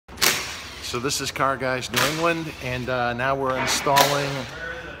So this is Car Guys New England, and now we're installing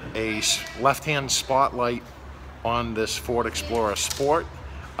a left-hand spotlight on this Ford Explorer Sport.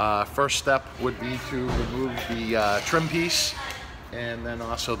 First step would be to remove the trim piece and then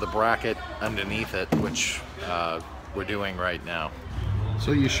also the bracket underneath it, which we're doing right now.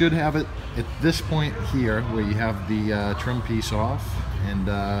 So you should have it at this point here where you have the trim piece off, and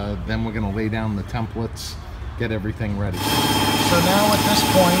then we're going to lay down the templates, get everything ready. So now at this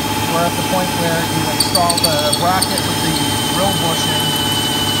point, we're at the point where you install the bracket with the drill bushing.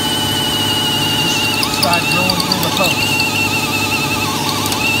 Just start drilling through the post.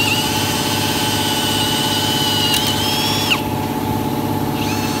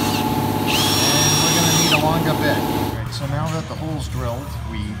 And we're going to need a longer bit. Right, so now that the hole's drilled,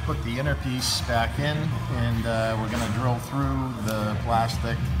 we put the inner piece back in, and we're going to drill through the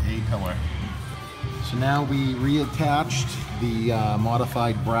plastic A-pillar. So now we reattached the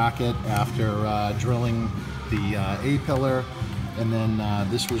modified bracket after drilling the A-pillar, and then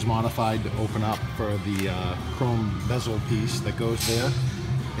this was modified to open up for the chrome bezel piece that goes there.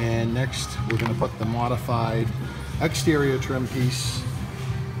 And next we're going to put the modified exterior trim piece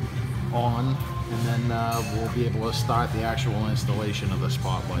on, and then we'll be able to start the actual installation of the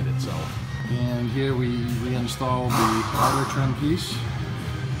spotlight itself. And here we reinstall the outer trim piece.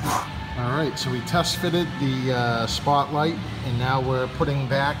 Alright, so we test fitted the spotlight, and now we're putting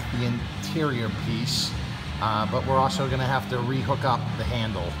back the interior piece, but we're also going to have to rehook up the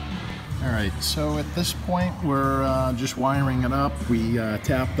handle. Alright, so at this point we're just wiring it up. We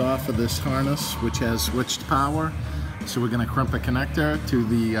tapped off of this harness, which has switched power, so we're going to crimp a connector to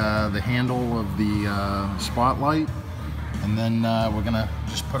the handle of the spotlight, and then we're going to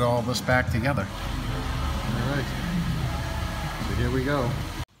just put all this back together. Alright, so here we go.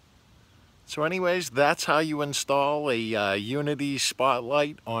 So anyways, that's how you install a Unity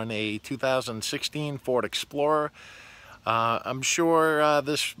spotlight on a 2016 Ford Explorer. I'm sure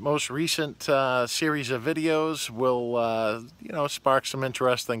this most recent series of videos will spark some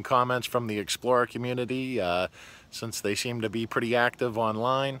interesting comments from the Explorer community, since they seem to be pretty active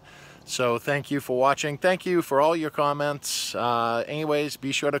online. So thank you for watching. Thank you for all your comments. Anyways,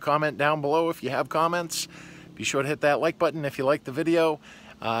 be sure to comment down below if you have comments. Be sure to hit that like button if you like the video.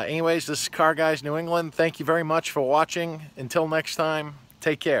 Anyways, this is Car Guys New England. Thank you very much for watching. Until next time,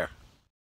 take care.